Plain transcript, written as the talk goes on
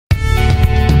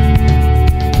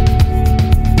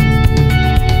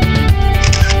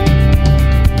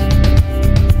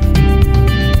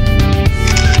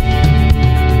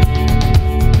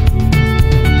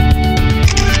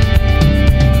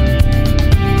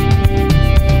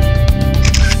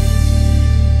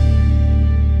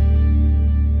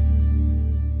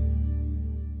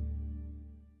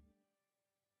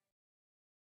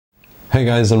Hi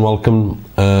guys and welcome,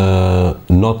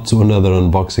 not to another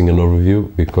unboxing and overview,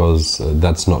 because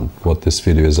that's not what this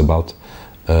video is about.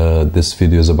 This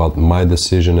video is about my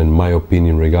decision and my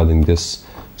opinion regarding this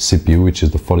CPU, which is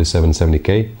the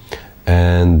 4770K,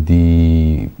 and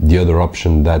the other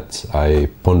option that I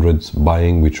pondered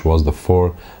buying, which was the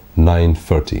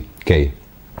 4930K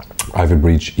Ivy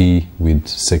Bridge E with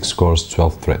 6 cores,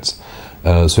 12 threads.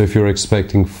 So if you're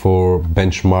expecting for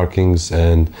benchmarkings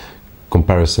and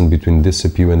comparison between this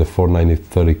CPU and the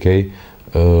 4930K,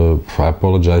 I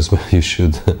apologize, but you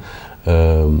should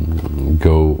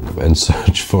go and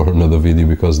search for another video,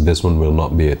 because this one will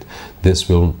not be it. This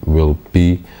will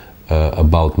be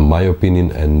about my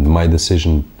opinion and my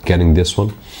decision getting this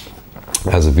one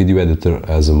as a video editor,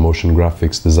 as a motion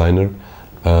graphics designer,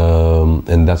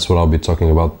 and that's what I'll be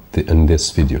talking about in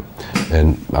this video.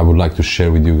 And I would like to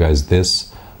share with you guys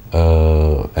this,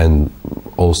 and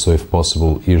also, if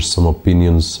possible, hear some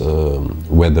opinions,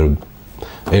 whether,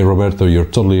 hey Roberto, you're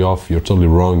totally off, you're totally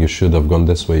wrong, you should have gone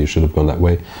this way, you should have gone that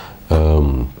way.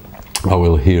 I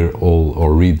will hear all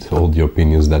or read all the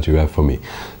opinions that you have for me.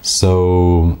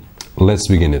 So let's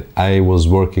begin it. I was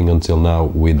working until now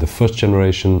with the first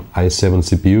generation i7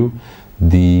 CPU,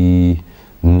 the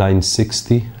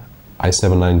 960 i7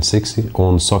 960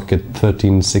 on socket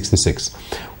 1366,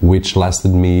 which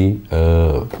lasted me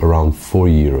around 4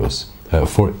 years.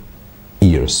 4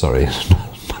 years, sorry,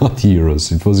 not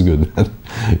euros. It was good.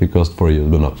 It cost 4 years,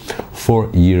 but no,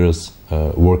 4 years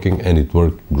working, and it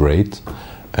worked great,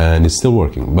 and it's still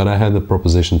working. But I had a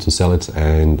proposition to sell it,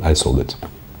 and I sold it.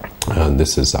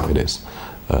 This is how it is.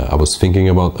 I was thinking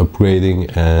about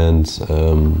upgrading, and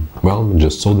well,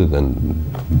 just sold it, and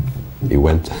it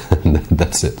went, and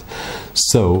that's it.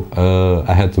 So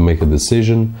I had to make a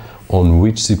decision on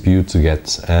which CPU to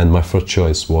get, and my first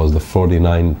choice was the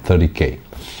 4930K,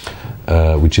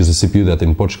 which is a CPU that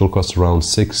in Portugal costs around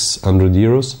 600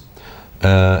 euros,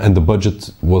 and the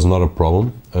budget was not a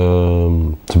problem.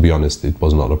 To be honest, it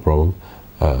was not a problem.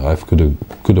 I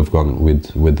could have gone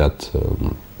with that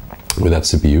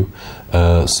CPU.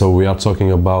 So we are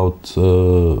talking about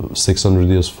 600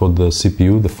 euros for the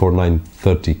CPU, the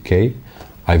 4930K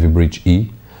Ivy Bridge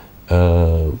E.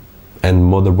 And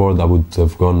motherboard, I would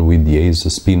have gone with the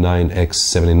Asus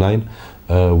P9X79,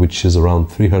 which is around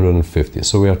 350.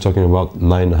 So we are talking about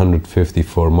 950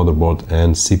 for motherboard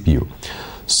and CPU.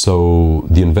 So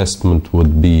the investment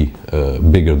would be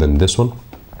bigger than this one.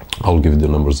 I'll give you the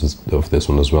numbers of this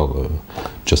one as well,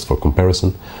 just for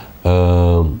comparison.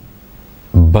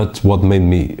 But what made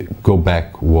me go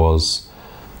back was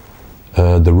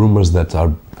the rumors that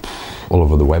are all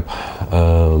over the web,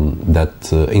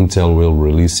 that Intel will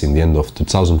release in the end of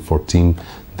 2014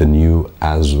 the new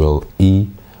Haswell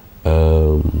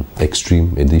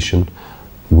Extreme edition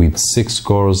with 6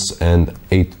 cores and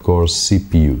 8 core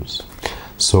CPUs.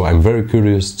 So I'm very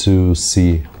curious to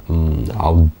see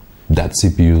how that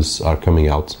CPUs are coming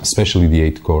out, especially the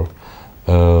 8 core.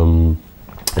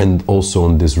 And also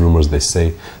on these rumors they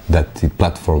say that the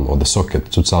platform or the socket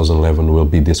 2011 will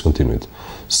be discontinued.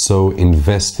 So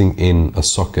investing in a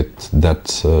socket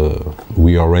that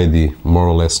we already more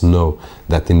or less know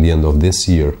that in the end of this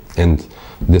year, and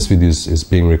this video is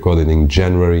being recorded in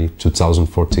January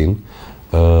 2014,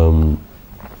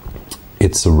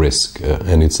 it's a risk,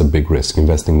 and it's a big risk,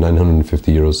 investing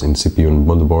 950 euros in CPU and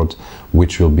motherboard,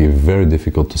 which will be very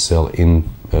difficult to sell in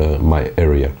my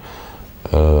area.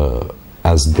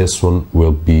 As this one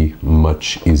will be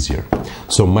much easier.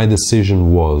 So my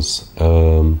decision was,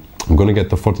 I'm gonna get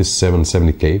the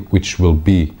 4770K, which will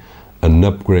be an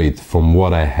upgrade from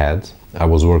what I had. I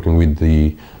was working with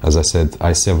the, as I said,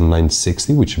 i7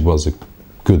 960, which was a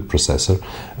good processor,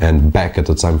 and back at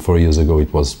the time 4 years ago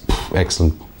it was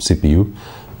excellent CPU.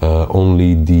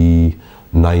 Only the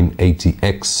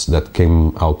 980X that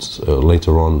came out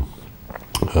later on,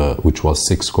 which was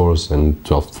 6 cores and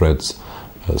 12 threads,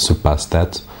 surpassed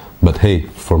that. But hey,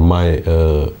 for my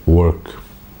work,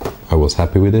 I was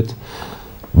happy with it.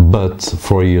 But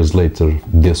 4 years later,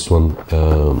 this one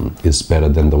is better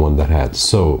than the one that I had.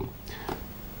 So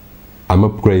I'm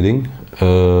upgrading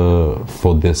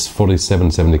for this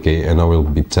 4770K, and I will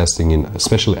be testing in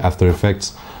especially After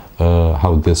Effects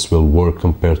how this will work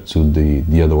compared to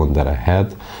the other one that I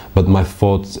had. But my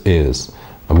thought is,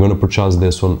 I'm going to purchase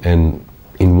this one, and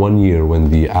in 1 year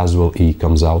when the Haswell E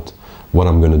comes out, what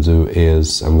I'm going to do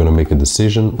is I'm going to make a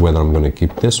decision whether I'm going to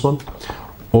keep this one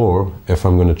or if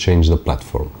I'm going to change the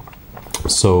platform.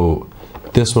 So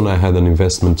this one I had an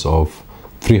investment of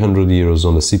 300 euros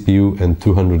on the CPU and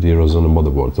 200 euros on the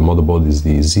motherboard. The motherboard is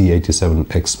the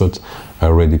Z87 Expert. I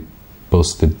already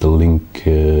posted the link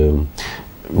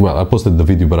well, I posted the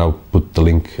video, but I'll put the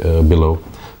link below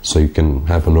so you can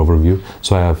have an overview.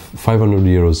 So I have 500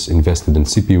 euros invested in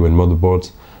CPU and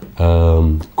motherboard,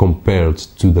 compared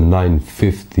to the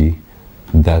 950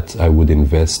 that I would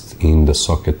invest in the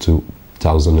socket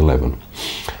 2011.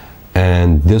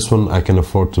 And this one I can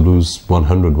afford to lose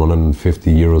 100,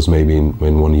 150 euros maybe in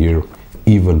 1 year,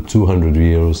 even 200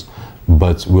 euros,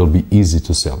 but will be easy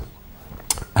to sell.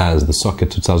 As the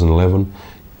socket 2011,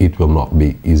 it will not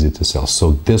be easy to sell.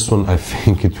 So this one, I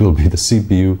think it will be the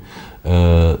CPU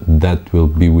that will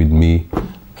be with me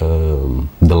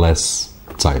the less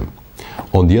time.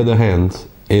 On the other hand,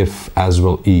 if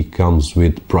Haswell E comes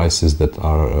with prices that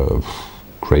are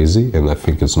crazy, and I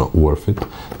think it's not worth it,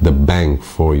 the bang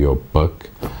for your buck,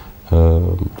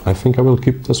 I think I will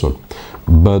keep this one.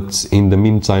 But in the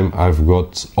meantime, I've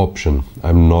got option.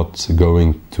 I'm not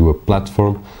going to a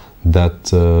platform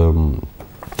that,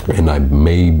 and I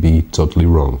may be totally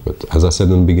wrong, but as I said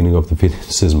in the beginning of the video,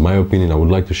 this is my opinion. I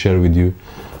would like to share with you.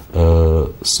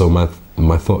 So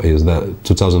my thought is that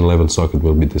 2011 socket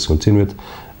will be discontinued,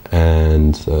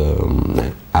 and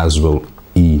Haswell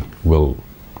E will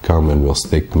come and will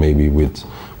stick maybe with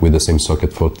the same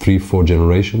socket for 3-4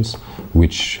 generations,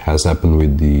 which has happened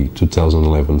with the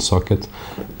 2011 socket.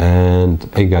 And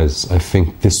hey guys, I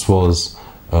think this was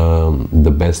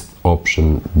the best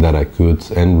option that I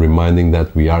could, and reminding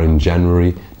that we are in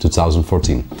January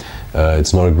 2014.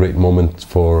 It's not a great moment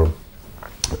for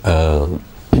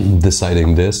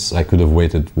deciding this. I could have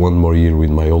waited 1 more year with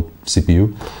my old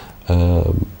CPU,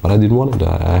 but I didn't want it.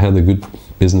 I had a good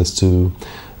business to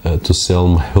sell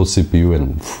my old CPU,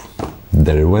 and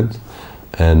there it went.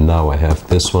 And now I have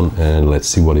this one, and let's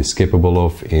see what it's capable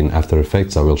of in After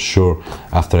Effects. I will sure,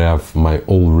 after I have my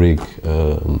old rig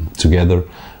together,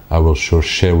 I will sure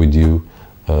share with you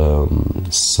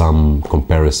some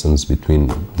comparisons between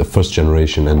the 1st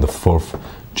generation and the 4th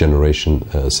generation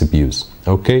CPUs.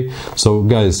 Okay, so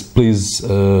guys, please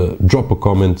drop a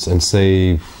comment and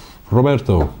say,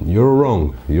 Roberto, you're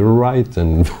wrong, you're right,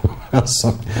 and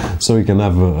so we can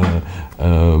have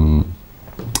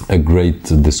a great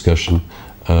discussion.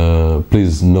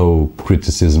 Please, no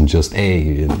criticism, just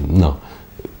hey, no.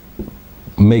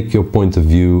 Make your point of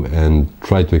view and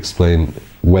try to explain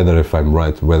whether if I'm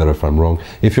right, whether if I'm wrong.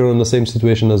 If you're in the same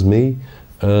situation as me,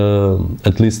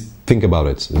 at least think about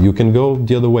it. You can go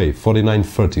the other way,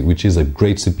 4930, which is a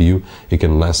great CPU. It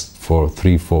can last for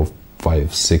 3, 4,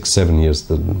 5, 6, 7 years,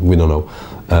 we don't know.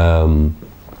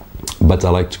 But I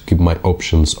like to keep my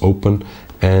options open,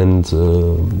 and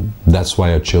that's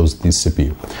why I chose this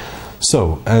CPU.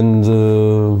 So, and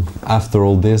after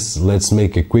all this, let's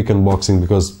make a quick unboxing,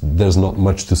 because there's not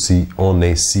much to see on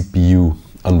a CPU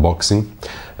unboxing.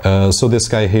 So this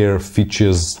guy here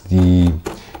features the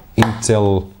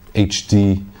Intel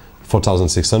HD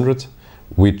 4600,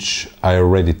 which I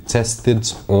already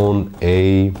tested on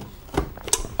a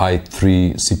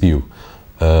i3 CPU,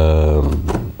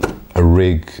 a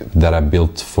rig that I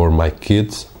built for my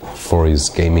kid for his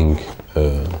gaming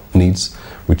needs,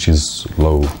 which is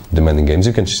low demanding games.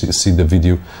 You can see the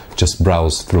video, just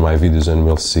browse through my videos and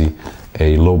we'll see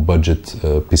a low budget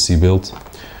PC build.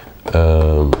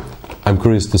 I'm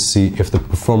curious to see if the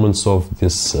performance of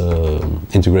this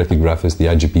integrated graphics, the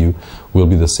iGPU, will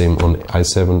be the same on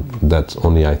i7 that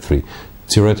on the i3.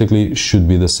 Theoretically should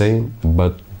be the same,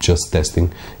 but just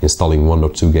testing, installing 1 or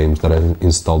 2 games that I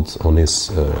installed on his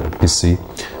PC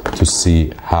to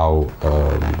see how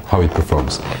it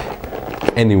performs.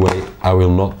 Anyway, I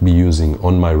will not be using,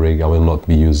 on my rig, I will not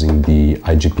be using the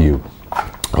iGPU.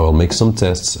 I will make some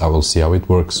tests, I will see how it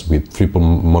works with triple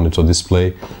monitor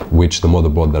display, which the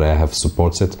motherboard that I have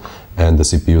supports it, and the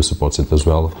CPU supports it as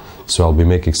well. So I'll be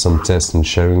making some tests and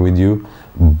sharing with you,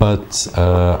 but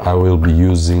I will be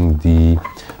using the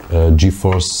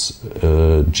GeForce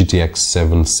GTX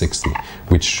 760,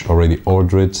 which already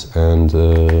ordered, and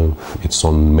it's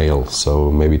on mail, so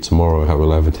maybe tomorrow I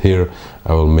will have it here.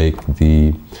 I will make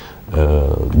the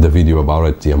video about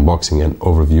it, the unboxing and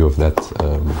overview of that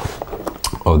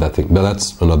thing, but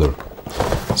that's another.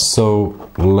 So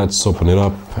let's open it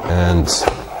up, and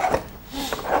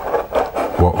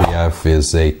what we have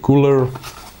is a cooler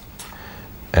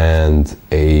and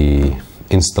a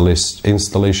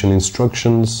installation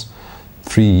instructions,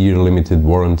 3-year limited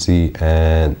warranty,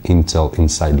 and Intel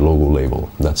inside logo label.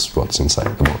 That's what's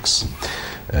inside the box.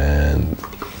 And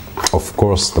of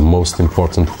course the most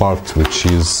important part, which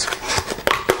is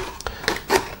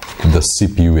the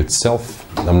CPU itself.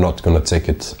 I'm not gonna take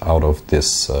it out of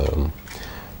this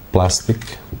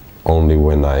plastic, only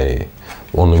when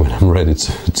I'm ready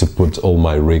to put all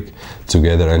my rig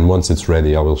together, and once it's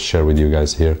ready I will share with you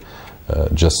guys here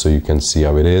just so you can see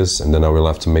how it is, and then I will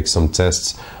have to make some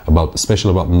tests about,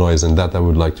 especially about noise, and that I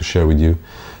would like to share with you.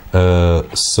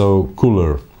 So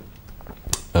cooler,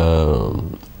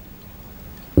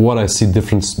 what I see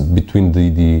difference between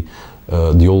the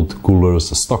old coolers,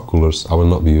 the stock coolers, I will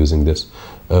not be using this,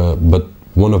 but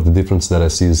one of the difference that I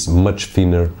see is much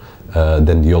thinner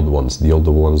than the old ones. The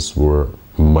older ones were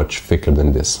much thicker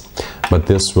than this, but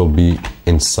this will be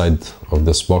inside of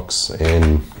this box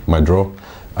in my drawer.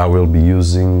 I will be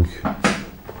using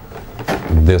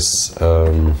this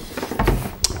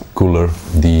cooler,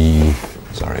 the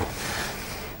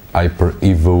Hyper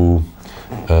Evo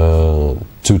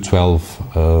 212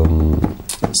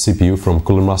 CPU from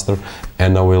Cooler Master,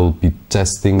 and I will be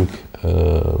testing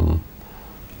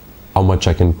how much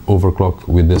I can overclock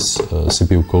with this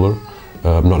CPU cooler.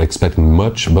 I'm not expecting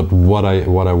much, but what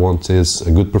I want is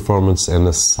a good performance and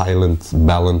a silent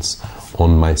balance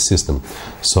on my system.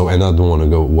 So, and I don't want to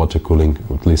go water cooling,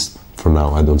 at least for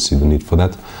now. I don't see the need for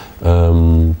that.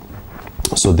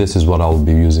 So this is what I'll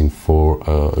be using for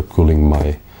cooling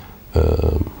my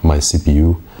my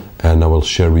CPU, and I will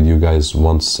share with you guys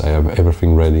once I have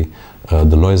everything ready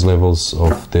the noise levels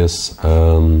of this,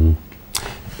 and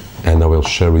I will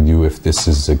share with you if this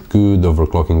is a good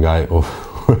overclocking guy, or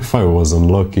if I was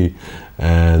unlucky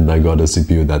and I got a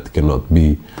CPU that cannot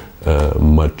be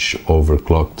much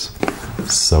overclocked.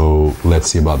 So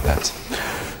let's see about that.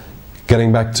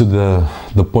 Getting back to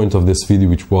the point of this video,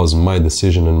 which was my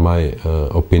decision and my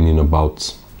opinion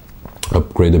about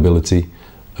upgradability.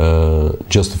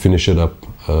 Just to finish it up,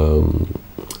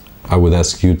 I would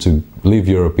ask you to leave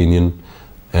your opinion,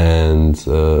 and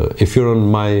if you're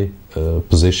on my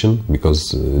position,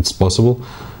 because it's possible,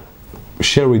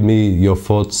 share with me your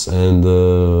thoughts and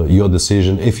your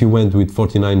decision. If you went with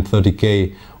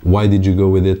 4930K, why did you go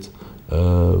with it?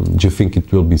 Do you think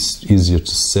it will be easier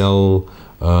to sell?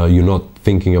 You're not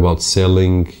thinking about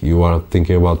selling, you are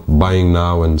thinking about buying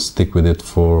now and stick with it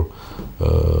for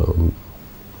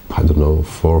I don't know,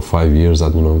 4 or 5 years, I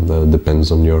don't know, that depends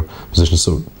on your position.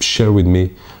 So share with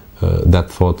me that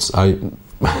thoughts. I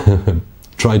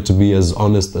try to be as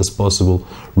honest as possible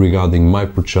regarding my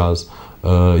purchase.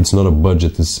 It's not a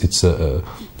budget, it's a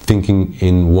thinking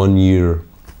in 1 year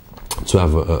to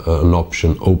have an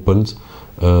option opened,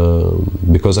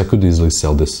 because I could easily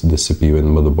sell this CPU and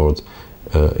motherboard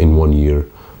in 1 year,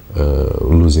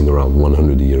 losing around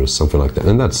 100 euros, something like that,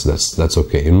 and that's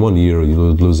okay. In 1 year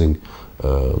you're losing,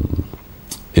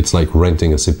 it's like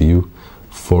renting a CPU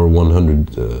for 100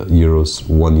 euros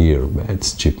 1 year.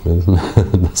 It's cheap, man.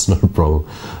 That's not a problem.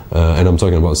 And I'm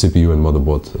talking about CPU and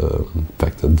motherboard. In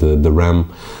fact, the RAM,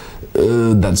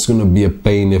 that's gonna be a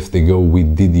pain if they go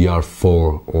with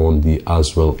DDR4 on the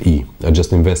Haswell E. I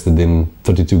just invested in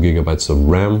 32 gigabytes of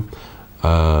RAM.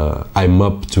 I'm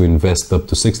up to invest up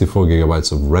to 64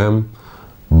 gigabytes of RAM,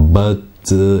 but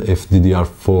if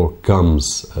DDR4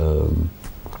 comes,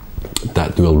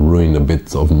 that will ruin a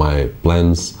bit of my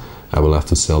plans. I will have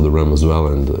to sell the RAM as well,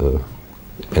 and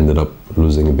ended up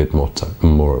losing a bit more time,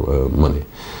 money.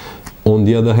 On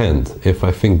the other hand, if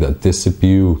I think that this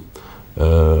CPU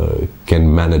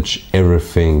can manage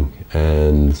everything,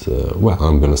 and well,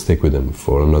 I'm gonna stick with them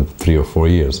for another 3 or 4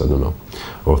 years, I don't know,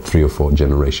 or 3 or 4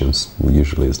 generations,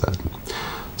 usually is that.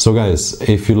 So guys,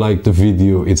 if you like the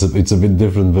video, it's a bit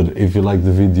different, but if you like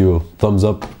the video, thumbs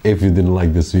up. If you didn't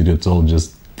like this video at all,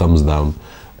 just thumbs down,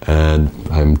 and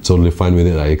I'm totally fine with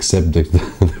it. I accept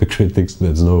the critics.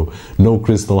 There's no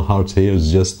crystal heart here.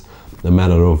 It's just a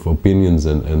matter of opinions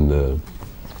and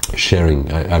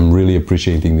sharing. I'm really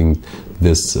appreciating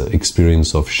this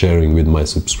experience of sharing with my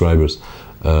subscribers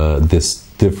this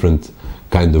different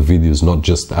kind of videos, not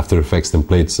just After Effects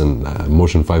templates and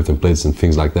Motion 5 templates and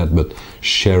things like that, but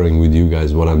sharing with you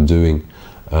guys what I'm doing.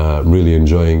 Really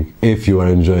enjoying. If you are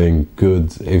enjoying,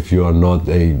 good. If you are not,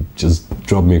 just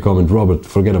drop me a comment. Robert,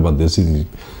 forget about this.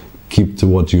 Keep to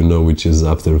what you know, which is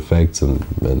After Effects, and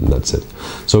that's it.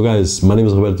 So guys, my name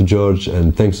is Roberto George,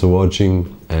 and thanks for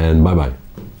watching, and bye bye.